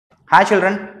Hi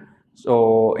children. So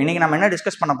இன்னைக்கு நம்ம என்ன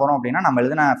டிஸ்கஸ் பண்ண போறோம் அப்படினா நம்ம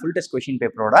எழுதின full test question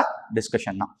paperோட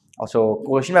டிஸ்கஷன் தான். So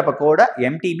question paper code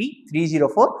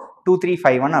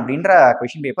MTB3042351 அப்படின்ற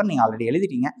question paper நீங்க ஆல்ரெடி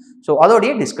எழுதிட்டீங்க. So அதோட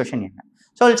டிஸ்கஷன் என்ன?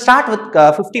 So we'll start with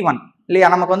 51. இல்லையா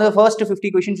நமக்கு வந்து first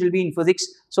 50 questions will be in physics.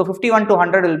 So 51 to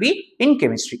 100 will be in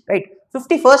chemistry, right?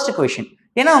 51st question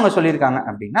என்ன அவங்க சொல்லியிருக்காங்க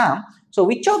அப்படின்னா so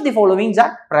which of the following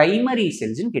are primary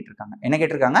cells ன்னு கேட்டிருக்காங்க. என்ன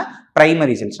கேட்டிருக்காங்க?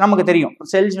 primary cells. நமக்கு தெரியும்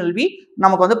cells will be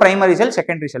நமக்கு வந்து primary cell,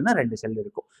 secondary cell னு ரெண்டு செல்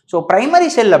இருக்கும். so primary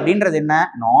cell அப்படின்றது என்ன?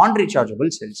 non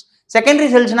rechargeable cells. secondary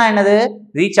cells னா என்னது?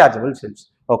 rechargeable cells.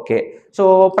 Okay. so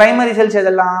primary cells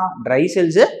எதெல்லாம்? dry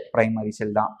cells primary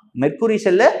cell தான். mercury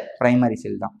cell primary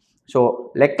cell தான். so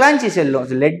Leclanche செல்லும்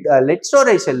lead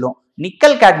storage செல்லும்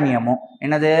nickel cadmiumம்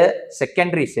என்னது?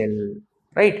 secondary cell,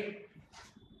 right?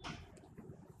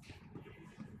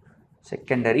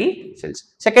 secondary cells.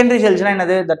 secondary cells na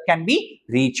enadhu? that can be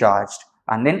recharged.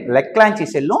 And then Leclanche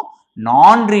cellum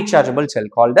non rechargeable cell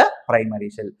called the primary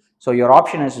cell. So your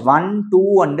option is 1 2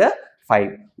 and 5.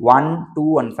 1 2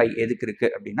 and 5 edukku irukku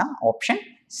appadina option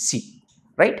C,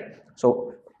 right? So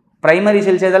primary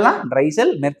cells edella dry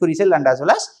cell, mercury cell and as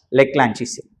well as Leclanche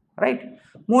cell, right?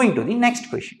 Moving to the next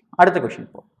question. Adutha question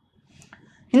po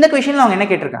இந்த questionல அவங்க என்ன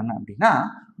கேட்டிருக்காங்க அப்படின்னா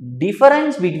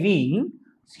difference between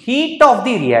heat of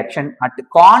the reaction at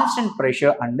constant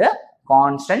pressure and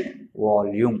constant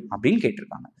volume அப்படின்னு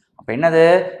கேட்டிருக்காங்க. அப்ப என்னது?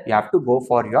 you have to go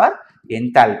for your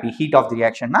enthalpy. heat of the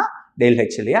reaction na del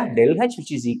H இல்லையா? del H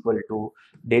which is equal to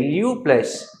del U plus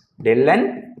del N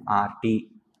RT,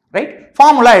 right?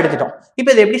 Formula எடுத்துட்டோம். இப்போ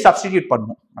இதை எப்படி substitute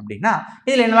பண்ணணும் அப்படின்னா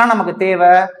இதுல என்னலாம் நமக்கு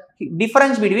தேவை?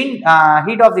 difference between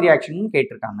heat of the reaction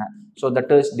கேட்டிருக்காங்க. so that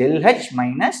is del H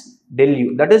minus del U,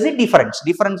 that is the difference.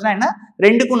 difference na enna?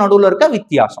 ரெண்டுக்கும் நடுவுல இருக்க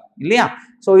வித்தியாசம் இல்லையா?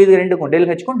 so இது ரெண்டுக்கும் del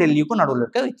H க்கும் del U க்கும் நடுவுல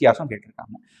இருக்க வித்தியாசம்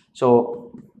கேட்டிருக்காங்க. so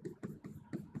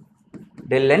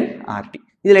del N RT.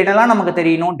 இதுல என்னலாம் நமக்கு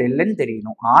தெரியணும்? del N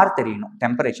தெரியணும், R தெரியணும்,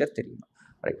 டெம்பரேச்சர் தெரியணும்,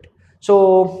 right? so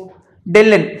del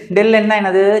N na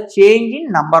என்னது? change in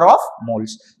number of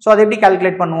moles. so அதை எப்படி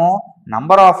கால்குலேட் பண்ணுவோம்?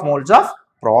 number of moles of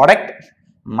product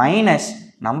minus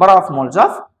number of moles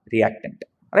of reactant,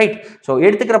 right? so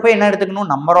எடுத்துக்கிறப்ப என்ன எடுத்துக்கணும்?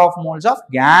 number of moles of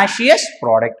gaseous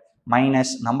product minus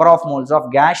number of moles of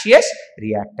gaseous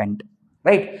reactant,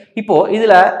 right? இப்போ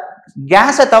இதுல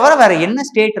கேஸை தவிர வேற என்ன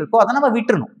ஸ்டேட் இருக்கோ அதை நம்ம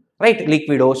விட்டுறணும், right?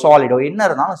 லிக்விடோ சாலிடோ என்ன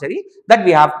இருந்தாலும் சரி that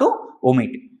we have to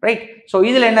omit, right? so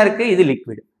இதுல என்ன இருக்கு? இது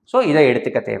லிக்விட். so இதை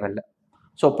எடுத்துக்க தேவையில்லை.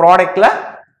 so ப்ராடக்ட்ல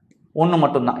ஒன்று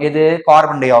மட்டும்தான். எது?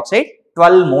 கார்பன் டை ஆக்சைடு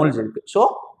 12 moles இருக்கு. so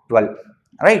 12,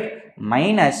 right?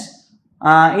 மைனஸ்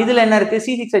இதுல என்ன இருக்கு?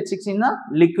 C6H16 னா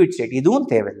லிக்விட் ஸ்டேட், இதுவும்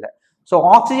தேவையில்லை. ஸோ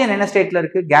ஆக்சிஜன் என்ன ஸ்டேட்ல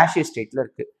இருக்கு? கேஷியஸ் ஸ்டேட்ல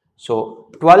இருக்கு. So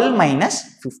 12 minus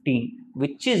 15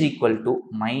 which is equal to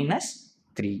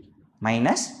 -3,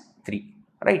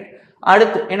 right?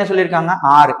 அடுத்து என்ன சொல்லியிருக்காங்க?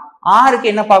 ஆறுக்கு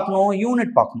என்ன பார்க்கணும்?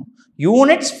 யூனிட் பார்க்கணும்.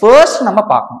 யூனிட்ஸ் ஃபர்ஸ்ட் நம்ம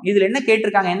பார்க்கணும். இதுல என்ன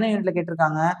கேட்டிருக்காங்க? என்ன யூனிட்ல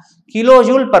கேட்டிருக்காங்க? கிலோ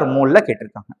ஜூல் பர் மோல்ல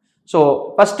கேட்டிருக்காங்க. ஸோ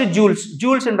ஃபர்ஸ்ட்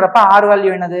ஜூல்ஸ்ன்றப்ப ஆர்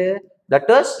வேல்யூ என்னது? that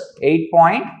is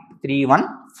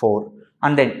 8.314.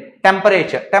 and then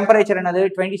temperature என்னது?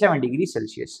 27 degrees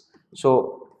Celsius. so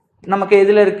நமக்கு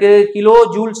எதுல இருக்கு? கிலோ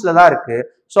ஜூல்ஸ்ல தான் இருக்கு.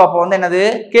 so அப்போ வந்து என்னது?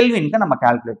 கெல்வினுக்கு நம்ம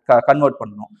கன்வெர்ட்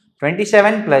பண்ணணும்.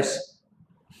 27 plus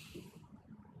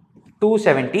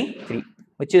 273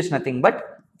 which is nothing but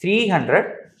 300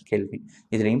 Kelvin.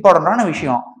 இதுல இம்பார்ட்டன்டான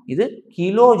விஷயம் இது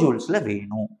கிலோ ஜூல்ஸ்ல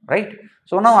வேணும், right?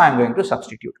 so now I am going to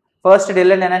substitute. first del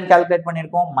N என்னன்னு கால்குலேட்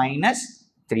பண்ணிருக்கோம்?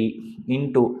 -3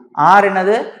 into R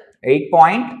என்னது?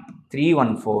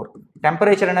 8.314.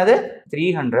 டெம்பரேச்சர் என்னது?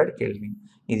 300 Kelvin.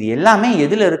 இது எல்லாமே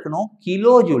எதுல இருக்கணும்?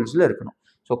 கிலோ ஜூல்ஸ்ல இருக்கணும்.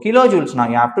 So kilo joules now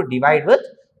you have to divide with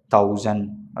 1000,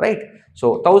 right? So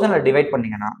 1000ல divide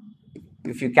பண்ணீங்கன்னா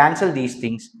if you cancel these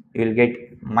things you will get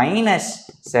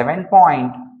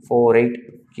 -7.48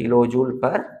 kilojoule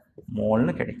per mole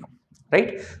னு கிடைக்கும்,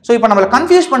 ரைட்? ஸோ இப்போ நம்மள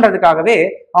கன்ஃபியூஸ் பண்றதுக்காகவே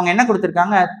அவங்க என்ன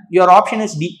கொடுத்துருக்காங்க? your option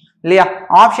is D இல்லையா?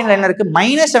 ஆப்ஷன்ல என்ன இருக்கு?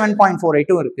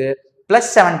 -7.48 இருக்கு,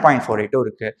 +7.48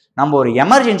 இருக்கு. நம்ம ஒரு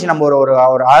எமர்ஜென்சி, நம்ம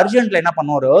ஒரு அர்ஜென்ட்ல என்ன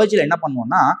பண்ணுவோம்? ஒரு அர்ஜ்ல என்ன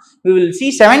பண்ணுவோம்னா we will see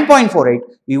 7.48,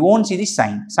 we won't see the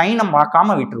sign. சைனை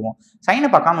பார்க்காம விட்டுருவோம். சைனை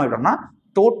பார்க்காம விட்டோம்னா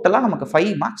டோட்டலா நமக்கு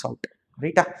 5 marks out,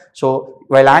 ரைட்டா? so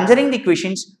while answering the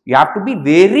questions you have to be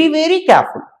very very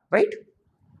careful, right?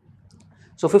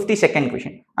 so 52nd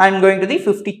question. I am going to the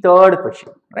 53rd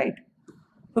question, right?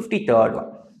 53rd one.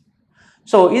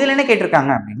 so இதுல என்ன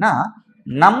கேட்டிருக்காங்க அப்படின்னா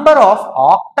number of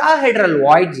octahedral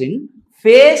voids in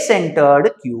face centered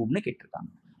cube னு கேட்டிருக்காங்க.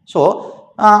 so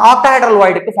octahedral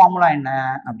voidக்கு formula என்ன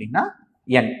அப்படின்னா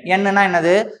n. n னா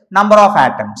என்னது? number of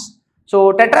atoms. So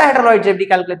tetrahydroloids எப்படி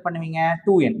calculate பண்ணுவீங்க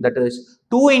 2n, that is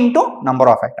 2 into number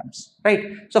of atoms, right?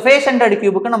 So face centered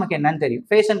cube க்கு நமக்கு என்னன்னு தெரியும்.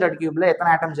 face centered cube ல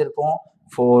எத்தனை atoms இருக்கும்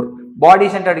 4, body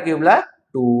centered cube ல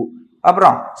 2,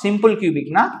 அப்புறம் simple cubic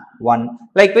னா 1.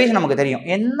 likewise நமக்கு தெரியும்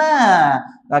என்ன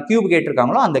cube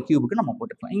கேட்டிருக்காங்களோ அந்த cubeக்கு நம்ம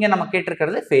போட்டுக்கலாம். இங்க நம்ம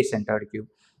கேட்டிருக்கிறது face centered cube.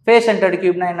 face centered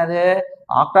cube னா என்னது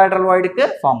octahedraloid க்கு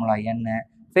formula n.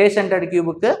 face centered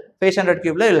cube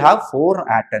ல will have 4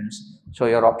 atoms. So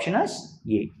your option is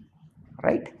A,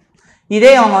 right?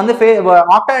 இதே அவங்க வந்து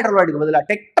octahedraloid க்கு பதிலா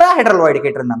tetrahedraloid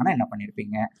கேட்டிருந்தாங்கன்னா என்ன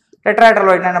பண்ணிருப்பீங்க?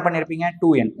 tetrahedraloid என்ன பண்ணிருப்பீங்க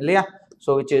 2n இல்லையா? So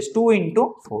which is 2 into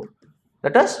 4,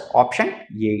 that is option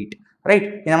 8, right?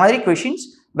 இந்த மாதிரி questions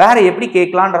வேற எப்படி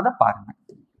கேட்கலான்றத பாருங்க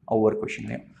ஒவ்வொரு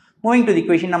questionலயும். Moving to the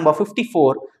question number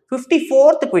 54.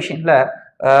 54th questionல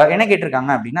என்ன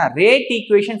கேட்டிருக்காங்க அப்படின்னா rate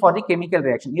equation for the chemical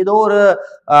reaction. ஏதோ ஒரு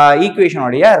ஈக்குவேஷன்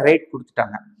உடைய ரேட்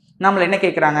கொடுத்துட்டாங்க. நம்மள என்ன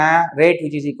கேக்குறாங்க rate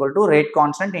which is equal to rate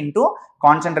constant into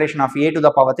concentration of A to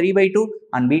the power 3/2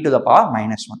 and B to the power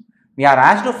 -1. We are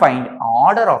asked to find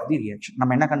order of the reaction.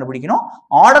 நம்ம என்ன கண்டுபிடிக்கணும்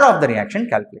order of the reaction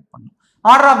calculate பண்ணணும்.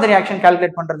 order of the reaction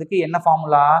calculate பண்றதுக்கு என்ன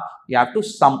formula you have to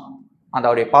sum.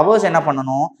 அதோட powers என்ன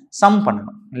பண்ணணும் sum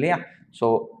பண்ணணும் இல்லையா? So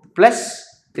plus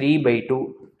 3/2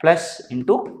 plus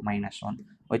into -1,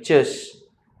 which is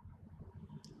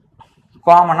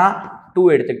காமனா 2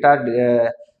 எடுத்துக்கிட்டா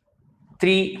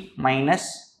 3 minus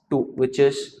 2, which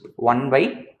is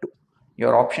 1/2.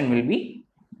 Your option will be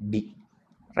D,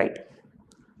 right?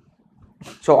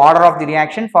 So order of the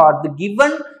reaction for the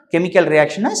given chemical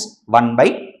reaction is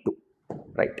 1/2,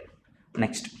 right?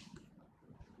 Next.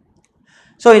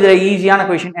 So இதுல ஈஸியான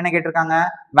question என்ன கேட்டிருக்காங்க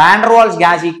van der Waals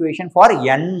gas equation for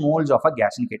n moles of a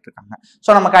gas னு கேட்டிருக்காங்க. So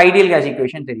நமக்கு ideal gas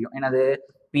equation தெரியும். என்னது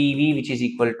PV which is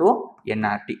equal to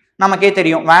nRT. நமக்கே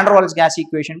தெரியும் van der Waals gas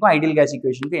equation க்கும் ideal gas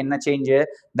equation க்கும் என்ன change?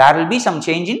 There will be some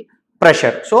change in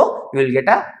pressure. So you will get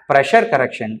a pressure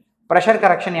correction. Pressure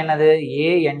correction என்னது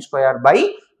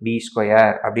AN²/V²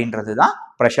 அப்படின்றது தான்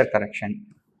pressure correction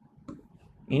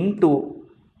into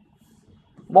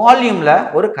வால்யூம்ல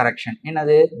ஒரு correction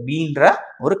என்னது பீன்ற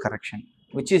ஒரு correction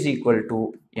which is equal to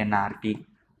nRT.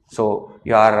 So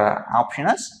your option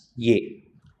is A,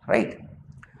 right?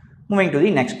 Moving to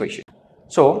the next question.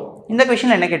 So இந்த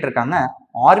questionல என்ன கேட்டிருக்காங்க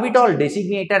orbital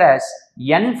designated as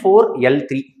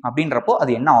N4L3 அப்படின்றப்போ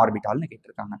அது என்ன ஆர்பிட்டால்னு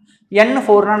கேட்டிருக்காங்க.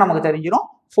 N4னா நமக்கு தெரிஞ்சிரும்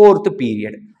 4th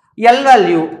period. L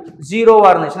value 0வா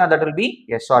இருந்துச்சுன்னா that will be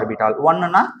S orbital,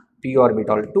 1னா P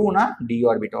orbital, 2னா D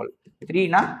orbital, 3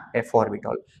 na F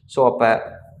orbital. So அப்ப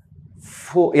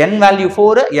n value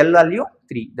 4, L value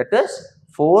 3, that is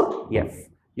 4F.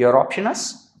 Your option is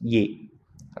A,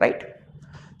 right?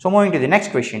 So moving to the next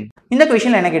question. இந்த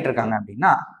questionல என்ன கேட்டிருக்காங்க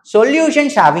அப்படின்னா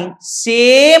solutions having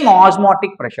same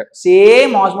osmotic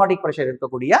pressure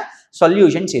இருக்கக்கூடிய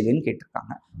solutions எதுன்னு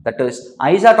கேட்டிருக்காங்க. That is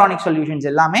isotonic solutions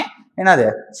எல்லாமே என்னது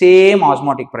same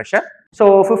osmotic pressure. So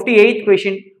 58th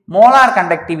question, molar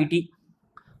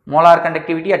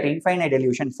conductivity at infinite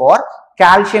dilution for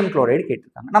calcium chloride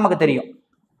கேட்டிருக்காங்க. நமக்கு தெரியும்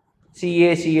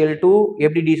CaCl2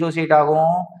 எப்படி dissociate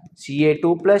ஆகும் Ca2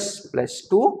 plus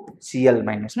 2 Cl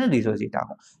minus னு dissociate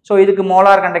ஆகும். So இதுக்கு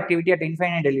molar conductivity at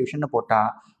infinite dilution போட்டா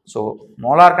so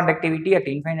molar conductivity at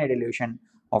infinite dilution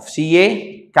of Ca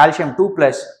calcium 2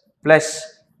 plus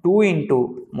 2 into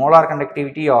molar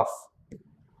conductivity of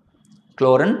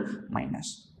chlorine minus.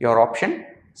 Your option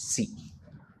C,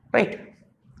 right?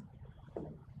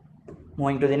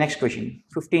 Moving to the next question,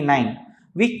 59.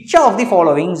 Which of the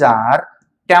following are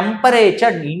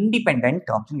temperature independent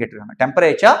terms?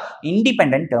 Temperature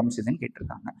independent terms is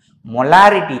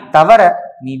molarity தவிர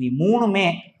மீதி மூணுமே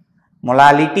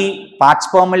molality, parts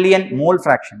per million, mole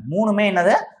fraction மூணுமே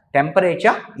என்னது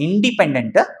temperature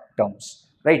independent terms,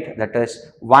 right? That is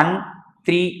 1,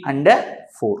 3 and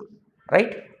 4,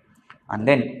 right? And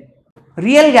then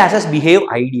real gases behave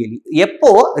ideally. எப்போ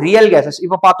real gases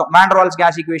இப்போ பார்த்தோம் van der Waals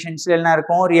gas equations என்ன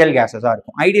இருக்கும் real gases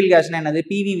இருக்கும். ideal gas என்னது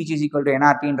PV which is equal to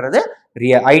nRTன்றது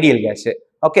ideal gas.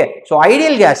 Okay so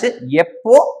ideal gas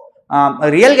எப்போ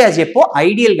real gas எப்போ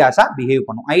ideal gasஆ behave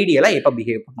பண்ணும். ஐடியலா எப்போ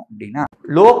behave பண்ணும் அப்படின்னா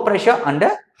low pressure and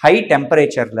high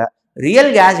temperatureல real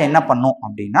gas என்ன பண்ணும்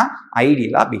அப்படின்னா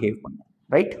ஐடியலா behave பண்ணும்,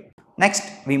 right? Next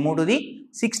we move to the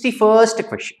 61st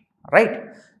question, right?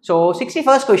 So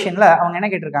 61st questionல அவங்க என்ன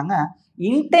கேட்டிருக்காங்க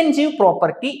இன்டென்சிவ்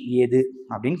ப்ராப்பர்ட்டி எது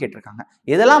அப்படின்னு கேட்டிருக்காங்க.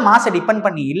 எதெல்லாம் மாஸை டிபெண்ட்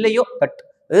பண்ணி இல்லையோ தட்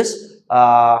இஸ்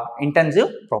இன்டென்சிவ்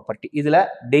ப்ராப்பர்ட்டி. இதுல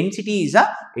density is a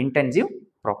intensive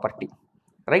property,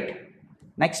 right?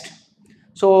 Next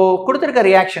so கொடுத்துருக்க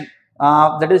reaction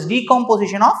that is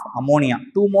decomposition of ammonia.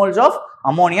 2 moles of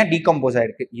ammonia decompose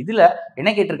ஆயிருக்கு. இதுல என்ன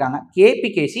கேட்டிருக்காங்க,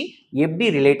 KPKC எப்படி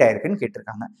ரிலேட் ஆயிருக்குன்னு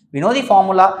கேட்டிருக்காங்க. We know the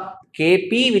formula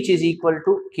Kp which is equal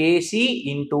to Kc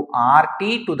into RT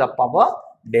to the power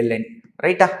del n.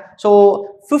 ரைட்டா? So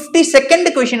 52nd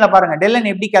கொஸ்டின்ல பாருங்க del n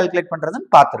எப்படி கால்குலேட் பண்றதுன்னு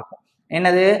பார்த்துருக்கோம்.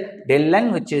 என்னது? del n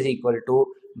which is equal to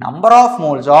number of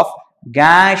moles of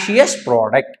gaseous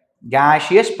product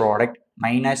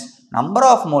minus number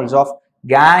of moles of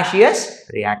gaseous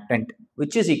reactant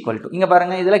which is equal to, இங்க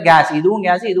பாருங்க இதுல gas, இதுவும்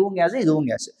gas, இதுவும் gas, இதுவும்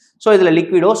gas. ஸோ இதுல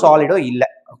லிக்விடோ சாலிடோ இல்ல.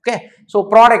 ஓகே, ஸோ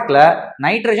ப்ராடக்ட்ல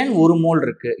நைட்ரஜன் 1 மோல்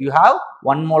இருக்கு. You have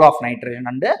 1 mole of nitrogen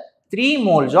and 3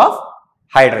 moles of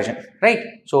hydrogen, right?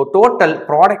 So total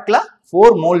productல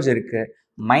 4 moles இருக்கு,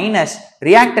 minus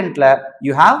reactantல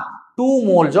you have 2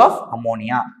 moles of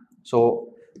ammonia. So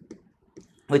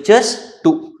which is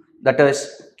 2, that is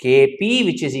Kp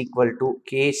which is equal to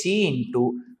Kc into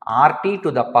RT to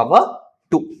the power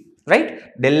 2, right?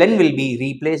 Del n will be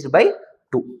replaced by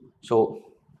 2. So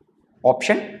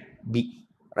option B,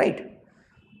 right?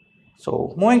 So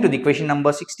moving to the question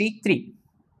number 63.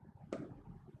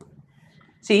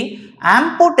 See,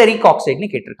 amphoteric oxide ni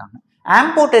கேட்டிருக்காங்க.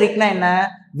 Amphoteric na enna?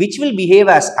 Which will behave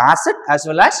as acid as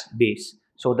well as base.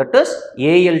 So that is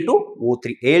Al2O3.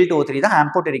 Al2O3 is the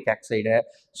amphoteric oxide.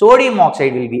 Sodium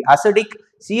oxide will be acidic,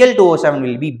 Cl2O7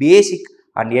 will be basic,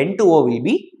 and N2O will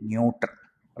be neutral,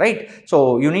 right? So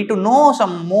you need to know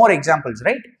some more examples,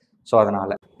 right? So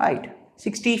adanal, right?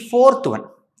 64th one.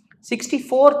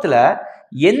 64th la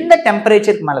எந்த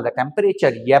டெம்பரேச்சருக்கு மேல, the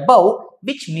temperature above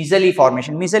which miscellany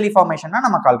formation. miscellany formation na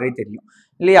நமக்கு already தெரியும்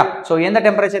இல்லையா? So எந்த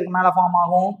டெம்பரேச்சருக்கு மேல form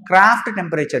ஆகும்? Craft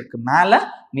டெம்பரேச்சருக்கு மேல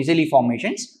miscellany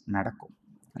formations நடக்கும்,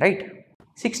 ரைட்?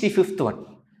 65th one.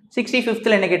 65th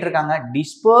என்ன கேட்டிருக்காங்க?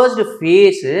 dispersed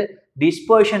phase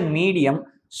dispersion medium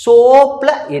சோப்ல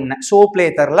என்ன, சோப்ல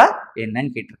ஏத்தர்ல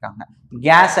என்னன்னு கேட்டிருக்காங்க.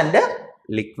 Case and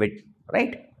liquid,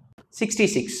 right?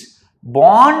 66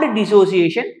 bond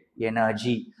dissociation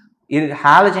energy. இது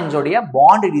ஹாலஜன்ஸ் உடைய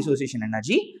bond dissociation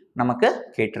energy நமக்கு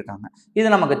கேட்டிருக்காங்க. இது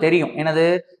நமக்கு தெரியும். என்னது?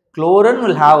 chlorine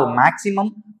will have maximum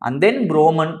and then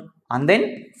bromine and then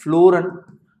fluorine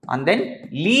and then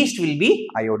least will be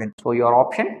iodine. So your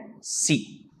option C.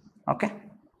 Okay.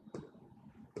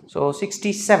 So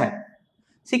 67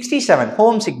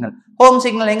 home signal. Home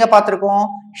signal எங்க பார்த்துருக்கோம்?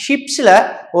 ஷிப்ஸ்ல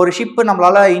ஒரு ஷிப்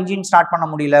நம்மளால இன்ஜின் ஸ்டார்ட் பண்ண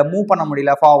முடியல, மூவ் பண்ண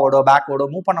முடியல, ஃபார்வர்டோ பேக்வர்டோ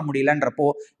மூவ் பண்ண முடியலன்றப்போ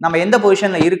நம்ம எந்த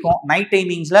பொசிஷன்ல இருக்கோம், நைட்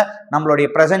டைமிங்ஸ்ல நம்மளுடைய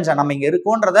பிரசன்ஸை நம்ம இங்க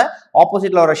இருக்கோன்றத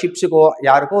ஆப்போசிட்ல ஒரு ஷிப்ஸுக்கோ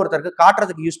யாருக்கோ ஒருத்தருக்கு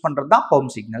காட்டுறதுக்கு யூஸ் பண்றது தான்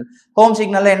ஹோம் சிக்னல். ஹோம்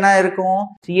சிக்னல்ல என்ன இருக்கும்?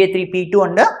 Ca3P2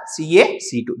 and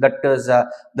Ca(C2).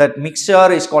 that mixture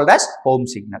is called as home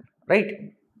signal, right?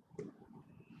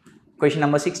 Question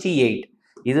number 68.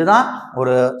 இதுதான்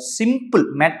ஒரு சிம்பிள்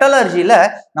மெட்டலர்ஜில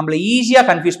நம்மள ஈஸியா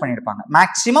கன்ஃபியூஸ் பண்ணிருப்பாங்க.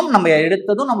 மேக்ஸிமம் நம்ம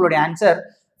எடுத்ததும் நம்மளுடைய answer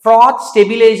froth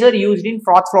stabiliser used in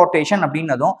froth flotation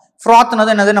அப்படின்னதும்,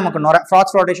 ஃப்ராத்னது என்னது? நமக்கு நுர.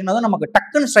 ஃப்ராத் ஃப்ளோட்டேஷன் நமக்கு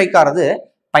டக்குன்னு ஸ்ட்ரைக் ஆகிறது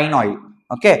பைன் ஆயில்.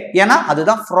 ஓகே, ஏன்னா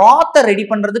அதுதான் ஃப்ராத்தை ரெடி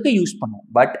பண்றதுக்கு யூஸ் பண்ணுவோம்.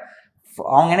 பட்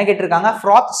அவங்க என்ன கேட்டிருக்காங்க?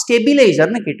 ஃப்ராத்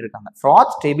ஸ்டெபிலைசர்னு கேட்டிருக்காங்க.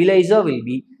 Froth stabiliser will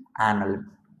be ஆனலின்,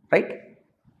 right?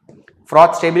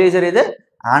 Froth stabiliser இது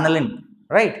ஆனலின்,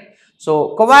 right? So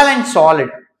covalent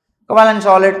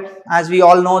solid, as we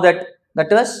all know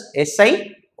that is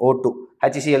SiO2,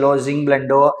 HClO, zinc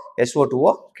blend,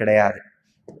 SO2 கிடையாது.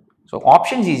 So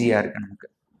options easier இருக்கு நமக்கு.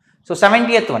 So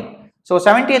 70th one. So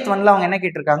 70th one ல அவங்க என்ன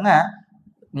கேட்டிருக்காங்க?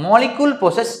 molecule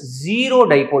possess zero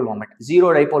dipole moment. Zero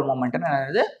dipole moment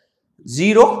என்னது?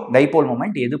 zero dipole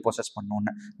moment எது possess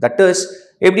பண்ணனும்னு. that is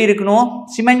எப்படி இருக்கணும்?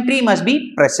 symmetry must be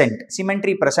present.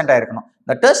 symmetry present ஆயிருக்கணும்.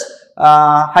 that is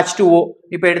H2O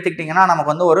இப்போ எடுத்துக்கிட்டீங்கன்னா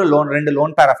நமக்கு வந்து ஒரு ரெண்டு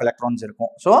lone pair of electrons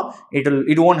இருக்கும். so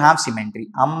it won't have symmetry.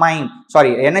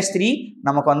 NH3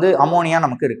 நமக்கு வந்து அமோனியா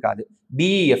நமக்கு இருக்காது.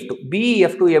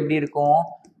 BeF2 எப்படி இருக்கும்?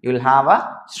 you will have a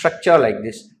structure like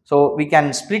this. so we can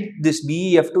split this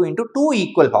BeF2 into two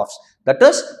equal halves. that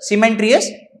is symmetry is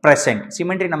present.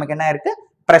 symmetry நமக்கு என்ன இருக்கு?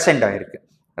 present ஆயிருக்கு,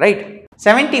 ரைட்?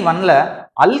 71ல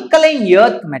alkaline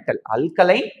earth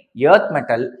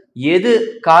metal எது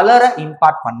கலரை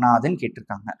இம்பார்ட் பண்ணாதுன்னு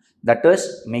கேட்டிருக்காங்க. that is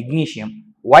magnesium.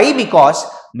 why? because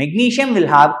magnesium will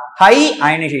have high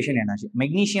ionization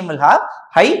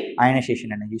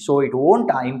energy. so it won't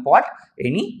impart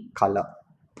any color.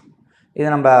 இது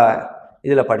நம்ம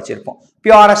இதுல படிச்சிருப்போம்.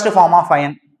 purest form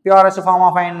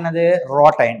of iron என்னது?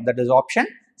 wrought iron. that is option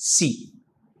C,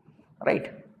 right?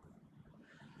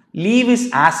 Lewis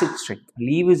acid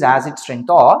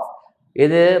strength of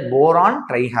இது boron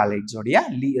ட்ரைஹாலைட்ஸ் உடைய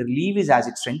Lewis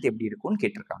acid strength எப்படி இருக்கும்னு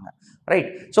கேட்டிருக்காங்க, ரைட்?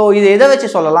 ஸோ இது எதை வச்சு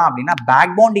சொல்லலாம் அப்படின்னா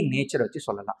பேக் பாண்டிங் நேச்சர் வச்சு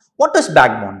சொல்லலாம். What is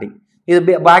back bonding? இது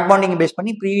பேக் பாண்டிங் பேஸ்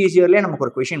பண்ணி ப்ரீவியஸ் இயர்லேயே நமக்கு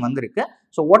ஒரு கொஷின் வந்திருக்கு.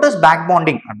 So what is back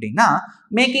bonding அப்படின்னா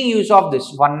making use of this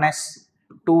 1s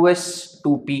 2s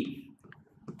 2p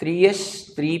 3s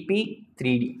 3p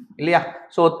 3d இல்லையா.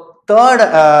 ஸோ தேர்ட்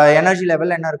எனர்ஜி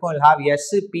லெவல் என்ன இருக்கும், will have s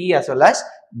p as well as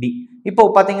d. இப்போ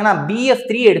பார்த்தீங்கன்னா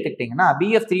BF3 எடுத்துக்கிட்டிங்கன்னா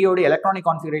BF3யோட எலக்ட்ரானிக்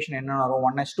கான்ஃபிகரேஷன் என்ன வரும்,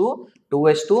 1s2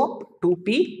 2s2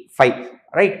 2p5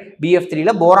 right.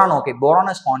 BF3ல boron, okay boron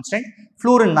is constant,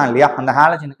 fluorine தான் இல்லையா, அந்த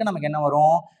ஹாலஜனுக்கு நமக்கு என்ன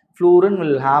வரும், fluorine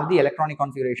will have the electronic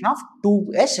configuration of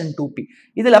 2s and 2p.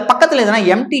 இதுல பக்கத்துல எதனா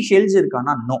empty shells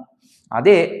இருக்கானா, no.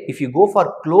 அதே if you go for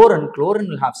chlorine, chlorine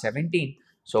will have 17.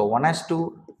 So 1s2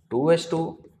 2s2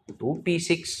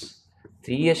 2p6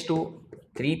 3s2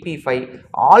 3p5.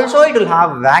 also it will have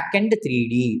vacant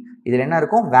 3d. இதுல என்ன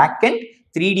இருக்கும், vacant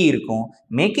 3d இருக்கும்.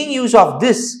 making use of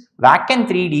this vacant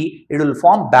 3d it will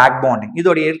form back bonding.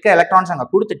 இதோட இருக்க electrons அங்க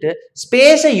கொடுத்துட்டு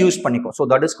ஸ்பேஸை use பண்ணிக்கும். so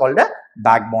that is called a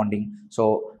back bonding. so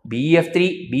BF3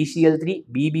 BCl3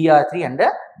 BBr3 and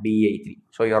BI3.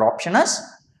 so your option is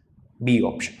B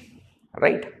option,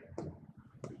 right.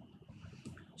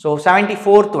 so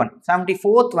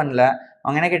 74th oneல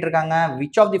அவங்க என்ன கேட்டிருக்காங்க,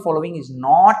 which of the following is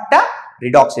not a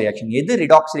redox reaction. எது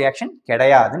redox reaction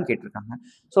கிடையாதுன்னு கேட்டிருக்காங்க.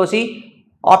 so see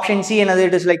option C என்னது,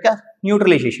 it is like a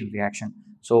neutralization reaction.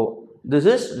 so this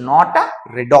is not a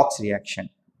redox reaction,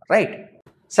 right.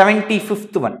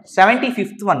 75th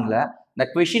oneல the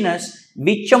question is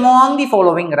which among the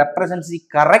following represents the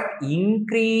correct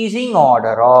increasing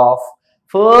order of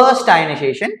first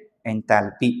ionization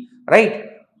enthalpy, right.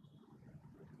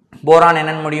 boron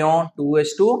என்னன்னு முடியும்,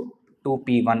 2s2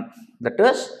 2p1 that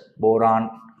is boron,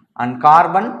 and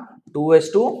carbon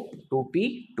 2s2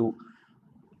 2p2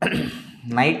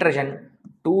 nitrogen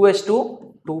 2s2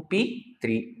 2p3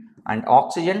 and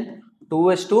oxygen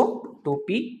 2s2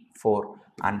 2p4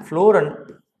 and fluorine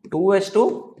 2s2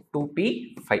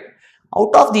 2p5.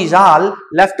 out of these all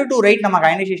left to right நமக்கு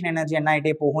ionization energy என்ன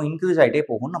ஆயிட்டே போகும், increase ஆயிட்டே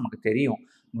போகும் நமக்கு தெரியும்.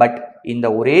 பட் இந்த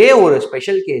ஒரே ஒரு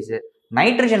ஸ்பெஷல் கேஸ்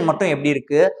நைட்ரஜன் மட்டும் எப்படி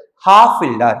இருக்கு, half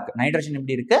filled இருக்கு. நைட்ரஜன்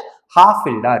எப்படி இருக்கு, half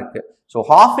filled இருக்கு. so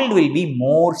half filled will be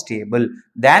more stable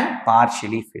than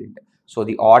partially filled. so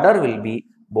the order will be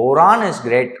boron is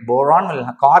great,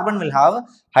 carbon will have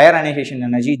higher ionization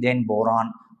energy than boron,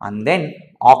 and then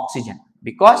oxygen,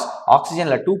 because oxygen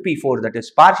la 2p4 that is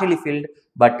partially filled,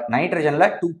 but nitrogen la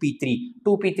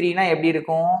 2p3 na எப்படி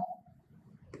இருக்கும்,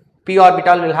 p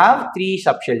orbital will have 3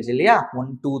 subshells இல்லையா, 1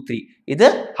 2 3. இது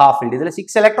half filled. இதுல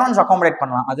 6 electrons accommodate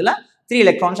பண்ணலாம், அதுல 3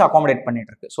 electrons accommodate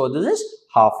பண்ணிட்டு இருக்கு. so this is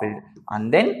half filled. and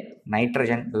then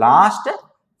nitrogen last,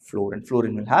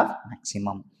 fluorine will have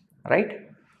maximum, right.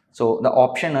 so the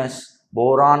option is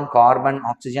boron, carbon,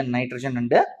 oxygen, nitrogen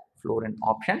and fluorine,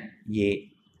 option A,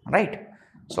 right.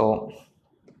 so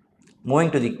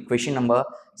moving to the question number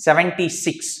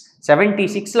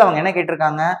 76ல அவங்க என்ன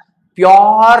கேட்டிருக்காங்க,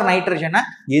 pure nitrogen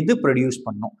எது produce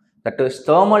பண்ணும், that is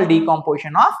thermal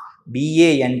decomposition of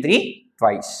BaN3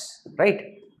 twice, right.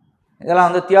 இதெல்லாம்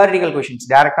வந்து theoretical questions,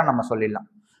 டைரக்டா நம்ம சொல்லிடலாம்.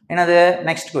 என்னது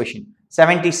next question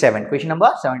 77, question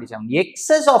number 77.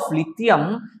 excess of lithium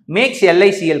makes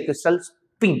LiCl crystals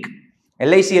pink.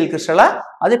 LiCl crystal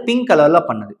அது பிங்க் கலர்ல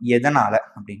பண்ணுது, எதனால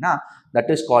அப்படின்னா that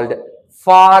is called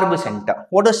Farb center.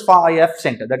 what is F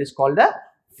center? that is called the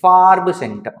Farb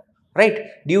center, right.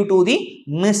 due to the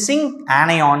missing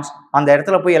anions, அந்த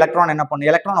இடத்துல போய் electron என்ன பண்ணு,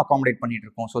 எலக்ட்ரான் அகாமடேட் பண்ணிட்டு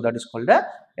இருக்கும். so that is called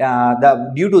the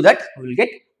due to that we will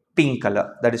get pink color,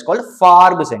 that is called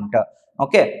Farb center.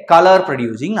 okay, color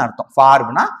producing அர்த்தம், Farb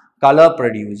na color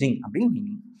producing அப்படினு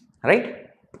meaning, right.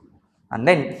 and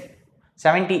then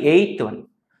 78th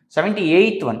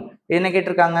one என்ன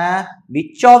கேட்டிருக்காங்க,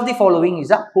 which of the following is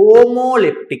a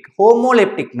homoleptic.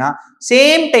 homolepticனா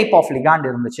same type of ligand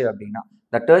இருந்துச்சு அப்படின்னா,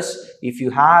 that is if you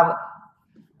have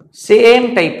same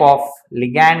type of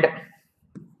ligand,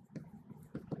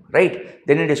 right,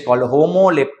 then it is called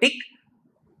homoleptic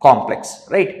complex,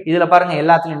 right. இதுல பாருங்க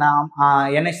எல்லாத்துலயும் நாம்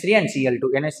NH3 and Cl2,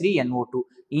 NH3 NO2,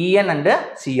 En and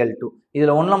Cl2.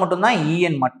 இதுல ஒண்ணுல மட்டும் தான்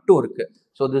En மட்டும் இருக்கு.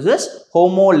 so this is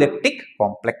homoleptic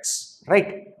complex,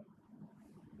 right.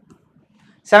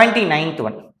 79th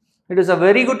one, it is a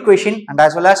very good question and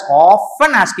as well as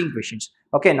often asking questions.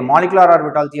 okay, in the molecular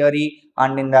orbital theory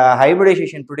and in the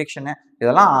hybridization prediction,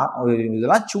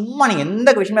 இதெல்லாம் சும்மா நீங்க எந்த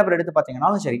question paper எடுத்து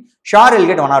பாத்தீங்கனாலும் சரி, sure you'll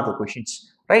get 1 or 2 questions,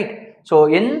 right. so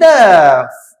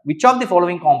which of the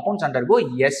following compounds undergo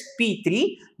sp3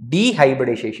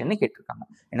 dehybridization னு கேட்டிருக்காங்க.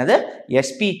 என்னது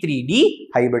sp3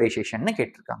 dehybridization னு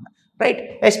கேட்டிருக்காங்க, right.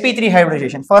 sp3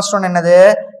 hybridization first one என்னது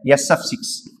SF6,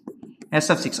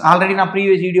 SF6 ஆல்ரெடி நான்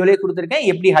ப்ரீவியஸ் வீடியோலேயே கொடுத்துருக்கேன்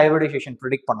எப்படி ஹைபிரிடைசேஷன்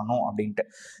ப்ரிடிக்ட் பண்ணணும் அப்படின்ட்டு.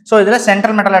 ஸோ இதில்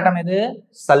சென்ட்ரல் மெட்டல் ஆட்டம் எது?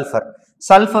 சல்ஃபர்.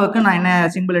 சல்ஃபருக்கு நான் என்ன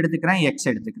சிம்பிள் எடுத்துக்கிறேன்? எக்ஸ்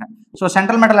எடுத்துக்கிறேன். ஸோ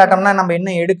சென்ட்ரல் மெட்டல் ஆட்டம்னா நம்ம என்ன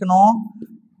எடுக்கணும்?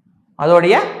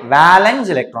 அதோடைய valence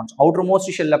electrons, outer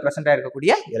most ஷெல்ல present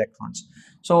ஆயிருக்கக்கூடிய electrons.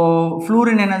 So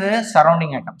fluorine என்னது?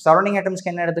 சரௌண்டிங் ஆட்டம். சரௌண்டிங்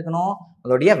ஆட்டம்ஸ்க்கு என்ன எடுத்துக்கணும்?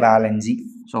 அதோடைய valency.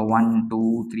 So 1 2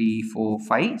 3 4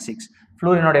 5 6.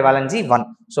 ஃப்ளூரினோட valency 1.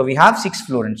 So we have 6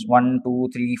 fluorines. 1 2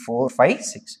 3 4 5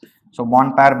 6. So bond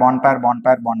pair, bond pair, bond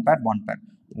pair, bond pair, bond pair.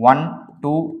 1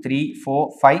 2 3 4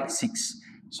 5 6.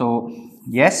 So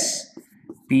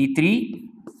sp3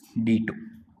 d2,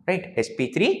 right?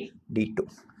 sp3 d2.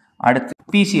 அடுத்து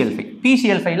PCl5.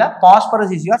 PCl5 ல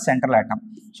phosphorus is your central atom.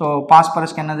 So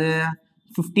phosphorus என்னது?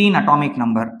 15 atomic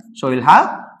number. So we'll have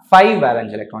 5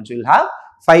 valence electrons. We'll have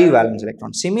 5 valence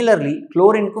electrons. Similarly,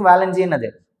 chlorine ku valence என்னது?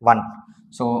 1.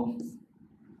 So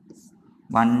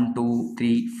 1 2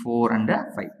 3 4 and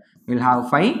 5. We'll have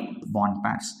 5 bond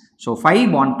pairs. So 5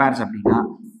 bond pairs அப்படினா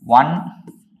 1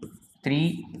 3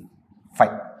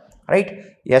 5, right?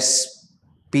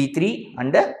 sp3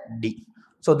 and d.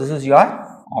 So this is your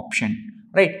option,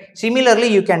 right? Similarly,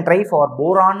 you can try for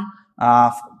boron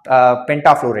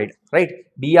pentafluoride, right?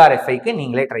 BRFI க்கு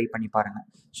நீங்களே try பண்ணி பாருங்க.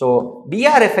 So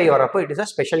BRFI வரப்போ it is a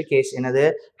special case. என்னது?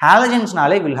 halogens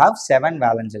நாலே will have 7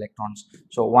 valence electrons.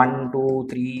 So 1 2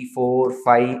 3 4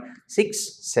 5 6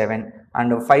 7 and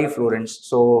 5 fluorines.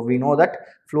 So we know that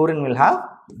fluorine will have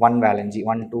 1 valency.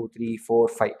 1 2 3 4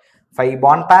 5. 5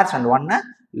 bond pairs and 1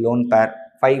 lone pair.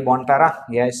 5 bond pair,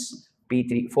 yes,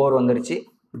 P3. 4 வந்துருச்சு,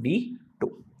 D2.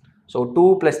 So 2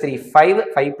 plus 3 5,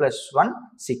 5 plus 1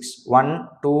 6. 1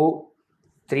 2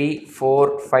 3 4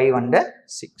 5 and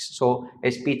 6. So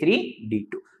sp3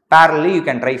 d2. Parallelly you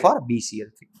can try for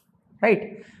BCl3, right?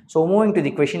 So moving to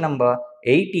the question number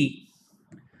 80.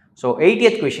 So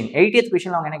 80th question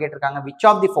அவங்க என்ன கேட்டிருக்காங்க? which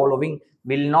of the following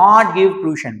will not give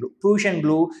Prussian blue? Prussian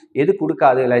blue எது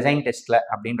கொடுக்காது லெசைன் டெஸ்ட்ல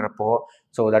அப்படின்றப்போ,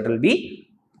 so that will be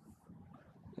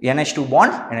NH2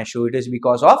 bond NH2. It is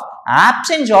because of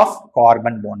absence of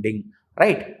carbon bonding,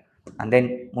 right? And then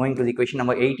moving to the question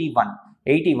number 81.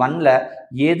 81ல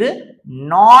எது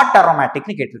not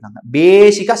அரோமேட்டிக்னு கேட்டிருக்காங்க.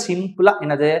 பேசிக்கா சிம்பிளா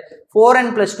என்னது? 4n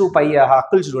plus 2 pi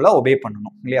Hückel's ரூலை ஒபே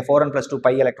பண்ணணும் இல்லையா? 4n plus 2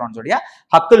 pi எலக்ட்ரான்ஸ் உடைய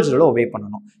Hückel's ரூலை ஒபே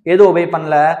பண்ணணும். எது ஒபே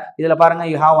பண்ணல? இதுல பாருங்க,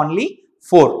 you have only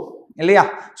 4 இல்லையா?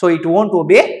 So it won't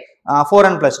obey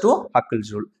 4n plus 2 Hückel's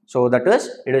rule. So that is,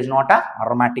 it is not a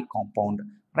aromatic compound,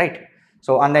 right?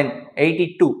 So and then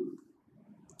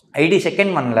 82nd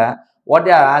one la what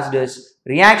they are asked is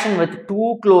reaction with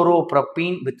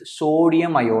 2-chloropropene with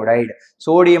sodium iodide.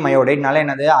 Sodium iodide நால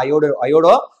என்னது?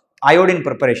 iodine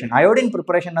preparation. Iodine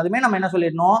preparation அதுமே நம்ம என்ன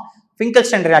சொல்லிடணும்?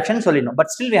 Finkelstein reaction சொல்லிடணும். But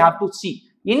still we have to see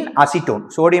in acetone.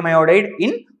 Sodium iodide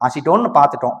in acetone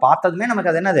பார்த்ததுமே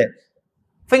நமக்கு அது என்னது?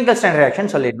 Finkelstein reaction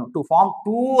சொல்லிடணும். To form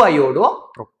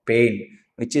 2-iodopropane,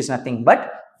 which is nothing but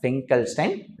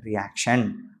Finkelstein reaction,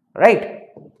 right?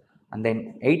 And then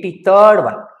 83rd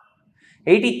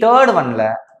one ல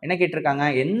என்ன கேட்டிருக்காங்க?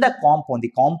 எந்த compound? The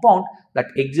compound that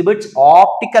exhibits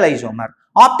optical isomer.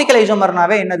 Optical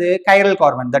isomerனாவே என்னது? chiral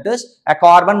carbon. That is, a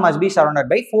carbon must be surrounded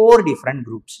by 4 different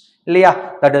groups இல்லையா?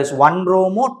 That is 1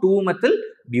 bromo 2 methyl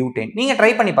butane. நீங்க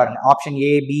try பண்ணி பாருங்க. Option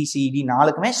A B C D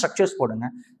நாலுக்குமே structures போடுங்க.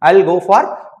 I will go for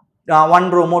 1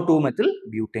 bromo 2 methyl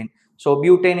butane. So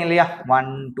butane இல்லையா? 1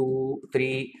 2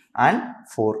 3 and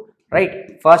 4, right?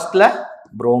 Firstல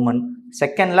bromine,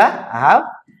 secondல I have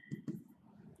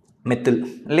methyl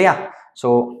இல்லையா? So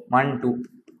 1 2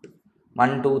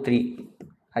 3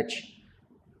 H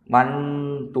 1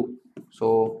 2. So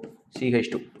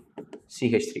CH2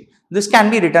 CH3. This can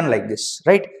be written like this,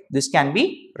 right? This can be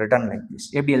written like this.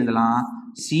 எப்படி எழுதலாம்?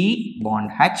 C bond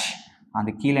H, அந்த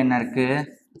கீழ என்ன இருக்கு?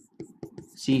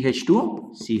 CH2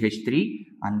 CH3,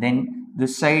 and then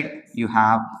this side you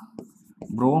have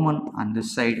bromine and this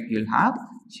side you'll have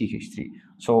CH3.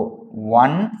 So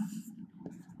 1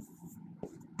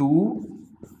 2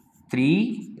 3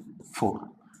 4,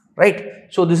 right?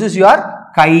 So this is your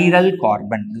chiral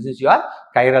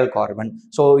carbon.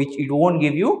 So it won't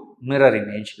give you mirror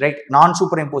image, right? Non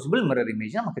superimposable mirror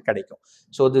image நமக்கு கிடைக்கும்.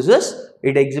 So this is,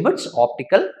 it exhibits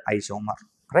optical isomer,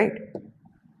 right?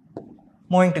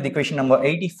 Moving to the question number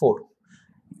 84.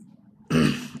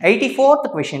 84th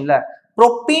question la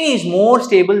propene is more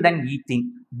stable than ethene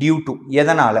due to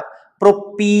எதனால?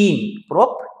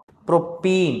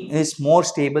 propene is more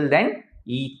stable than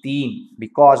ethene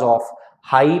because of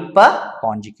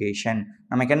hyperconjugation.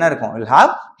 நமக்கு என்ன இருக்கும்? will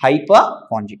have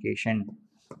hyperconjugation,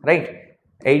 right?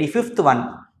 85th one.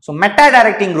 So meta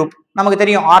directing group நமக்கு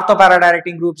தெரியும். ortho para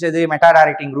directing groups எது, meta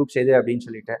directing groups எது அப்படினு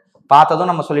சொல்லிட்டு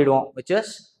பார்த்ததும் நம்ம சொல்லிடுவோம், which is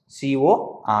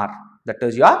COR, That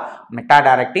is your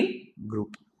meta-directing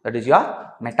group. That is your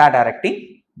meta-directing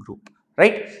group.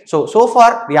 Right? So far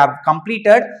we have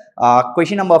completed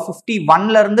question number 51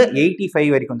 lerundu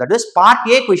 85 varaikum. That is part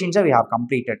A questions we have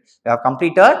completed. We have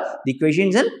completed the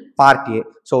questions in part A.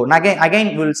 So again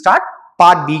we will start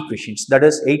part B questions. That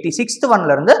is 86th one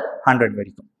lerundu 100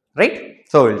 varaikum. Right?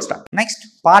 So we will start. Next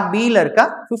part B la irukka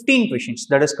 15 questions.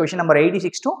 That is question number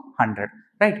 86 to 100.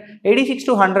 Right? 86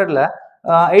 to 100 la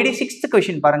 86th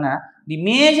question paranga, the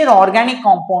major organic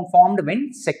compound formed when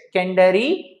secondary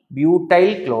butyl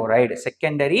chloride.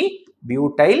 Secondary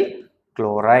butyl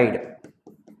chloride.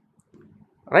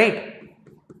 Right?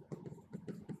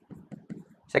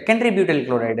 Secondary butyl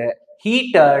chloride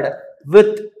heated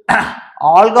with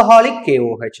alcoholic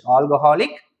KOH.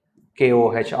 Alcoholic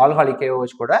KOH. Alcoholic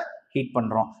KOH கூட heat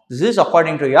பண்றோம். This is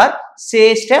according to your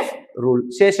SALEM rule.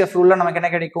 SALEM rule ல நமக்கு என்ன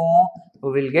கிடைக்கும்? We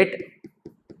will get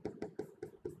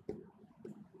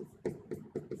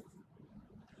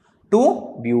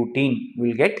 2-butene. We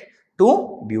will get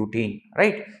 2-butene.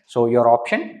 Right? So your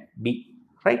option B.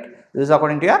 Right? This is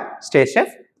according to your SALEM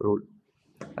rule.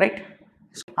 Right?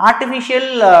 Artificial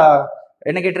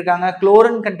என்ன கேட்டிருக்காங்க,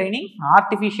 chlorine containing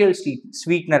artificial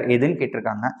sweetener எதுன்னு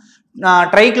கேட்டிருக்காங்க.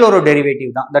 Trichloro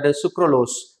derivative தான், that is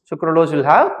sucralose. Sucralose will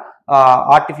have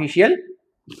artificial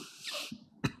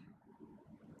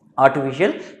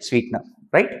sweetener.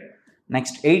 Right?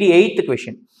 Next 88th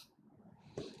question.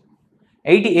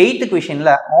 88th question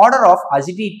la order of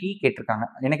acidity கேட்டிருக்காங்க.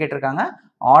 என்ன கேட்டிருக்காங்க?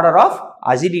 Order of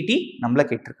acidity நம்மள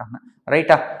கேட்டிருக்காங்க.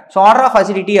 ரைட்டா? So order of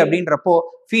acidity அப்படின்றப்போ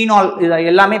phenol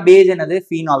எல்லாமே பேஸ் என்னது?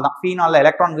 phenol தான். phenol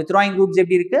electron withdrawing groups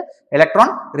எப்படி இருக்கு? electron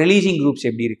releasing groups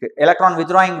எப்படி இருக்கு? electron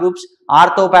withdrawing groups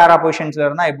ortho para positionsல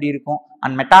இருந்தா எப்படி இருக்கும்?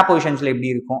 and meta positionsல எப்படி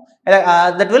இருக்கும்?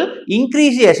 that will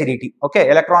increase the acidity. Okay,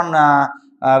 electron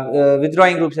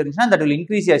withdrawing groups irundhuchna that will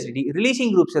increase the acidity. Releasing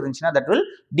groups irundhuchna that will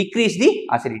decrease the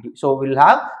acidity. So we will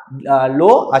have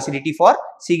low acidity for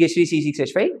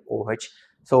CH3C6H5OH.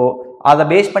 So adha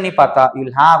base panni paatha you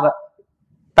will have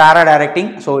para directing,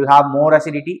 so you will have more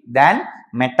acidity than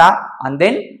meta, and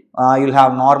then you will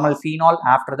have normal phenol.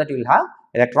 After that you will have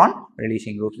electron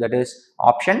releasing groups. That is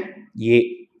option A.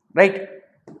 Right?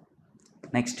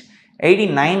 Next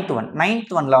 89th one.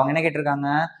 9th one la avanga enna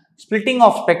kettirukanga, splitting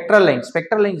of spectral lines.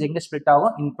 Spectral lines enga split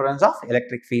agum in presence of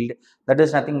electric field. That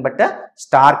is nothing but a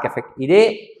Stark effect. Ide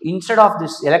instead of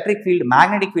this electric field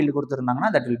magnetic field kuduthirundanga,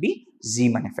 that will be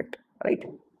Zeeman effect. Right?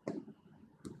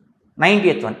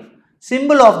 90th one.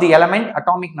 Symbol of the element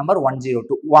atomic number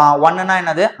 102. 1 na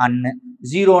enadhu An,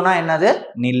 0 na enadhu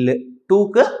Nil,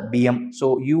 2 ku Bm. So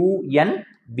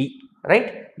UNB. Right?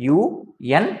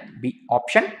 UNB.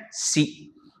 Option C.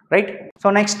 Right? So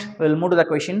next we will move to the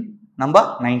question number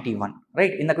 91.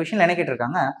 Right? In the question la enna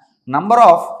kettirukanga, number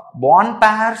of bond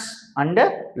pairs and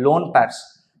lone pairs.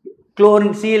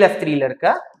 Chlorine ClF3 la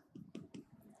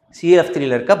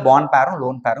irukka bond pairum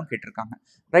lone pairum kettirukanga.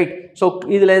 Right? So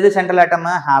idhula edu central atom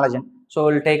halogen. So we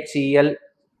will take Cl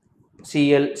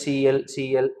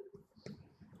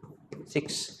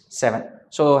 6 7.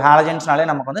 So halogens nale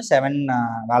namakku vandu 7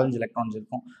 valence electrons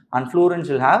irukum, and fluorines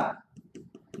will have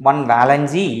 1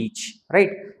 valency each.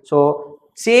 Right? So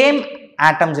same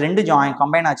atoms rendu join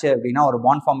combine ஆச்சு அப்படினா ஒரு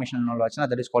bond formation ஆச்சுனா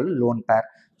that is called lone pair.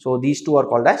 So these two are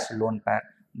called as lone pair.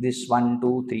 This 1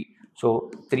 2 3. So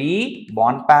 3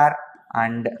 bond pair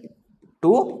and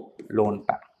 2 lone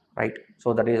pair. Right? So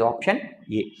that is option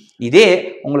A. இதே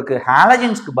உங்களுக்கு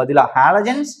halogens-க்கு பதிலா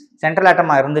halogens central atom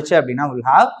இருந்துச்சு அப்படினா will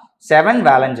have 7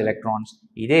 valence electrons.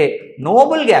 இதே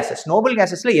noble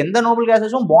gasesல எந்த noble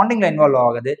gasesum bondingல involve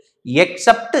ஆகாது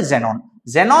except xenon.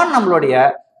 Xenon நம்மளுடைய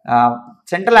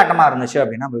central atom இருந்துச்சு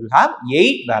அப்படினா we will have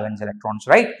 8 valence electrons.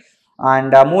 Right?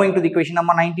 And moving to the question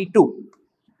number 92.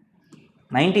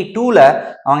 92 ல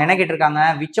அவங்க என்ன கேட்டிருக்காங்க,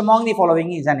 which among the following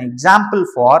is an example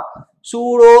for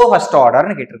pseudo first order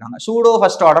னு கேட்டிருக்காங்க. pseudo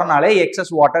first order நாலே excess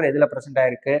water எதுல present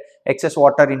ஆயிருக்கு? excess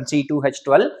water in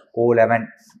C2H12O11.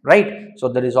 Right? So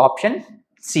that is option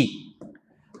C.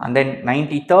 And then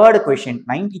 93rd question.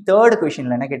 93rd question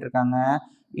ல என்ன கேட்டிருக்காங்க,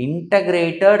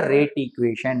 integrated rate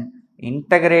equation.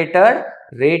 Integrated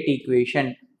rate equation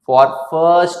for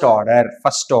first order.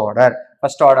 First order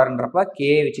ன்றப்ப K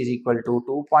which is equal to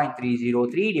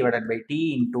 2.303 divided by T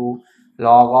into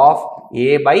log of A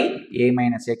by A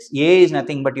minus X. A is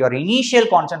nothing but your initial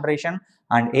concentration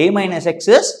and A minus X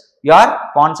is your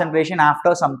concentration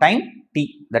after some time T.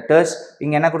 That is,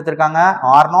 inga enna kuduthirukanga,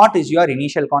 R0 is your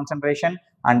initial concentration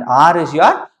and R is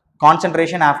your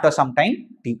concentration after some time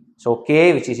T. So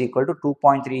K which is equal to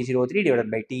 2.303 divided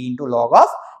by T into log of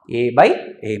A by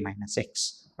A minus X.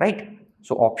 Right?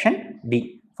 So option D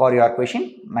for your question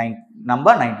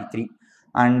number 93.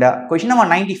 And question number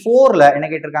 94ல என்ன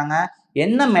கேட்டிருக்காங்க,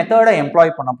 என்ன மெத்தடை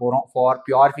employee பண்ண போறோம்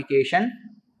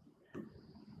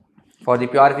for the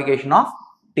purification of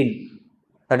tin?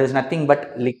 That is nothing but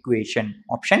liquation.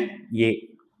 Option A,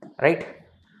 right?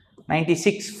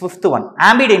 96, fifth one,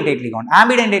 ambidentate ligon.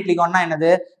 Ambidentate ligon na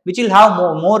enadhu, which will have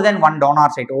more than one donor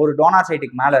site. Or donor site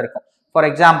ku mela irukum. For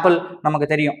example, namakku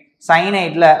theriyum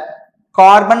cyanide la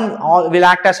carbon will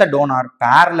act as a donor.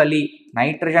 Parallelly,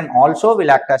 nitrogen also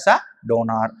will act as a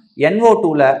donor.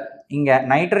 NO2 la inga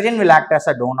nitrogen will act as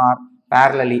a donor.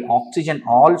 Parallelly, oxygen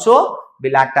also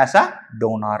will act as a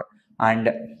donor. And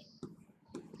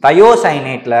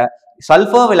thiocyanate la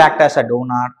sulfur will act as a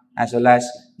donor, as well as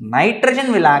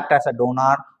nitrogen will act as a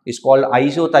donor, is called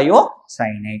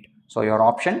isothiocyanate. So your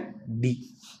option D.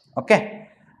 Okay.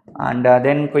 And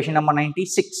then question number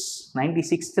 96.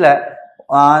 96th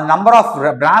number of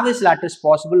Bravais lattice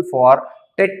possible for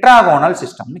tetragonal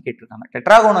system nu ketirukanga.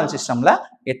 Tetragonal system la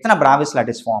ethana Bravais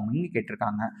lattice form nu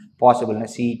ketirukanga. Possible na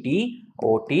CT,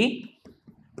 OT,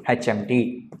 HMT.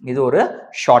 This is a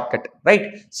shortcut, right?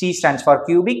 C stands for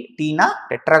cubic, T na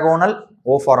tetragonal,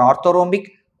 O for orthorhombic,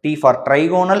 T for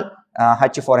trigonal,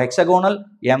 H for hexagonal,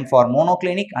 M for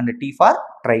monoclinic, and T for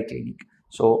triclinic.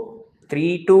 So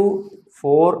 3, 2,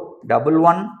 4, 1,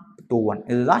 1, 2, 1.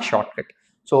 This is a shortcut.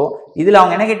 So idhila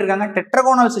avanga enna kettirukanga,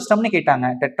 tetragonal system nu kettanga.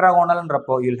 Tetragonal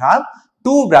endrappo you will have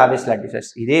 2 Bravais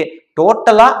lattices. Idhe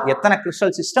totally எத்தனை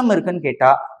crystal system இருக்குன்னு கேட்டா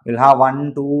you will have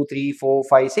 1, 2, 3, 4,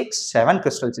 5, 6, 7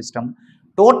 crystal system.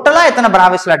 Totally எத்தனை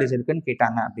Bravais lattice இருக்குன்னு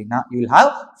கேட்டாங்க அப்படின்னா you will have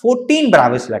 14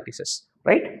 Bravais lattices,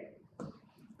 right?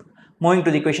 Moving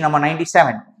to the question number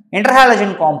 97.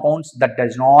 Interhalogen compounds that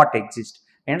does not exist.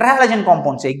 Interhalogen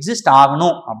compounds exist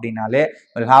ஆகணும் அப்படின்னாலே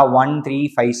will have 1, 3,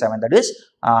 5, 7. That is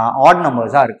odd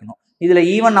numbers இருக்கணும். இதில்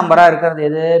even நம்பரா இருக்கிறது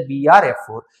எது? Br,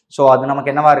 F4. ஸோ அது நமக்கு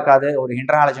என்னவா இருக்காது? ஒரு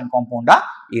இன்டர்ஹாலஜன் காம்பவுண்டா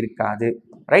இருக்காது,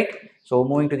 right? So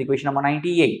moving to the question number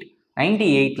 98.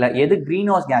 98ல எது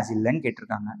கிரீன் ஹவுஸ் கேஸ் இல்லைன்னு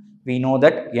கேட்டிருக்காங்க. We know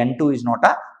that N2 is not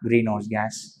a greenhouse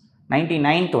gas.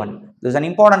 99th one. This is an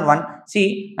important one. See,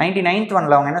 99th one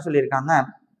la avanga enna sollirukanga,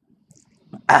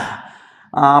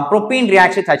 propene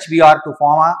reacts with HBr to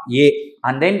form a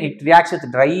and then it reacts with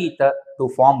dry ether to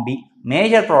form B.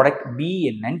 Major product B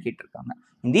என்னன்னு கேட்டிருக்காங்க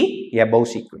in the above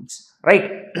sequence, right?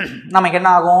 நமக்கு என்ன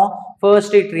ஆகும்?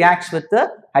 First it reacts with the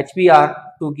HBr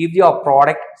to give you a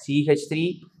product CH3,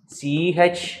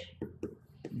 CH,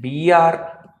 Br,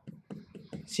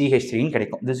 CH3 ன்னு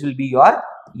கிடைக்கும். This will be your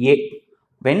A.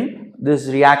 When this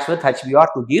reacts with HBr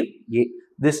to give A.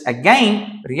 This again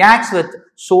reacts with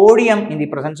sodium in the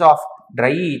presence of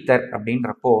dry ether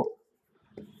அப்படின்றப்போ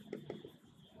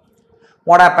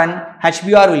what happened?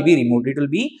 HBr will be removed. It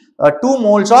will be 2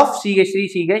 moles of CH3,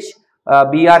 CH,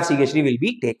 Br, CH3 will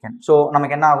be taken. So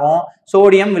நமக்கு என்ன ஆகும்?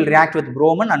 Sodium will react with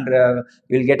bromine and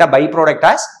we will get a byproduct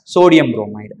as sodium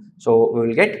bromide. So we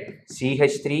will get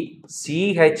CH3,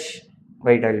 CH.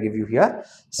 Wait, I will give you here.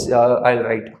 I will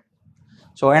write.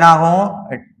 So என்ன ஆகும்?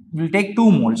 It will take 2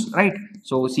 moles, right?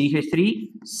 So CH3,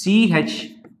 CH,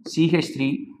 CH3.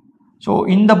 So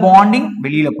in the bonding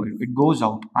வெளியில போயிடும், it goes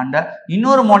out, and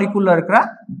இன்னொரு molecule இருக்கிற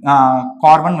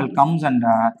carbon will comes and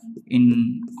in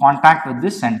contact with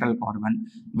this central carbon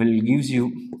will gives you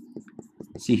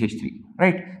CH3,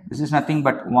 right? This is nothing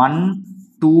but 1,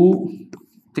 2,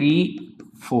 3,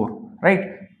 4, right?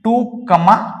 2,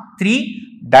 3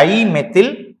 dimethyl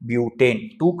butane.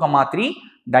 2, 3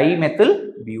 dimethyl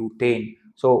butane.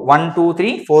 So 1, 2,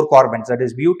 3, 4 carbons, that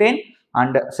is butane,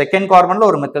 and second carbon lo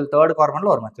or methyl, third carbon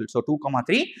lo or methyl. So 2,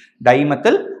 3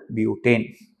 dimethyl butane,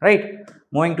 right?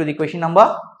 Moving to the question number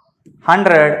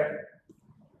 100.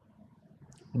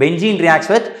 Benzene reacts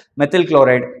with methyl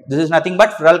chloride. This is nothing but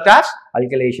fural class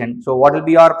alkylation. So what will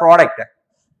be our product?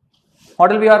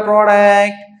 What will be our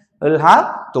product? We will have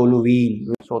toluene.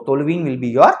 So toluene will be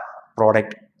your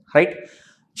product, right?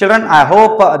 Children, I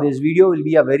hope this video will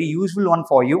be a very useful one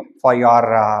for you for your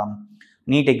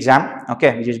NEET exam,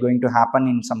 okay, which is going to happen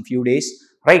in some few days,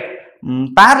 right?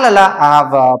 Parallel, I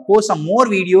have post some more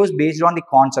videos based on the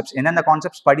concepts. And then the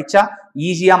concepts padicha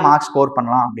easier marks score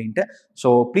pannalam abindru. So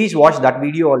please watch that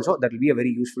video also. That will be a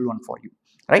very useful one for you,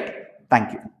 right? Thank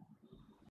you.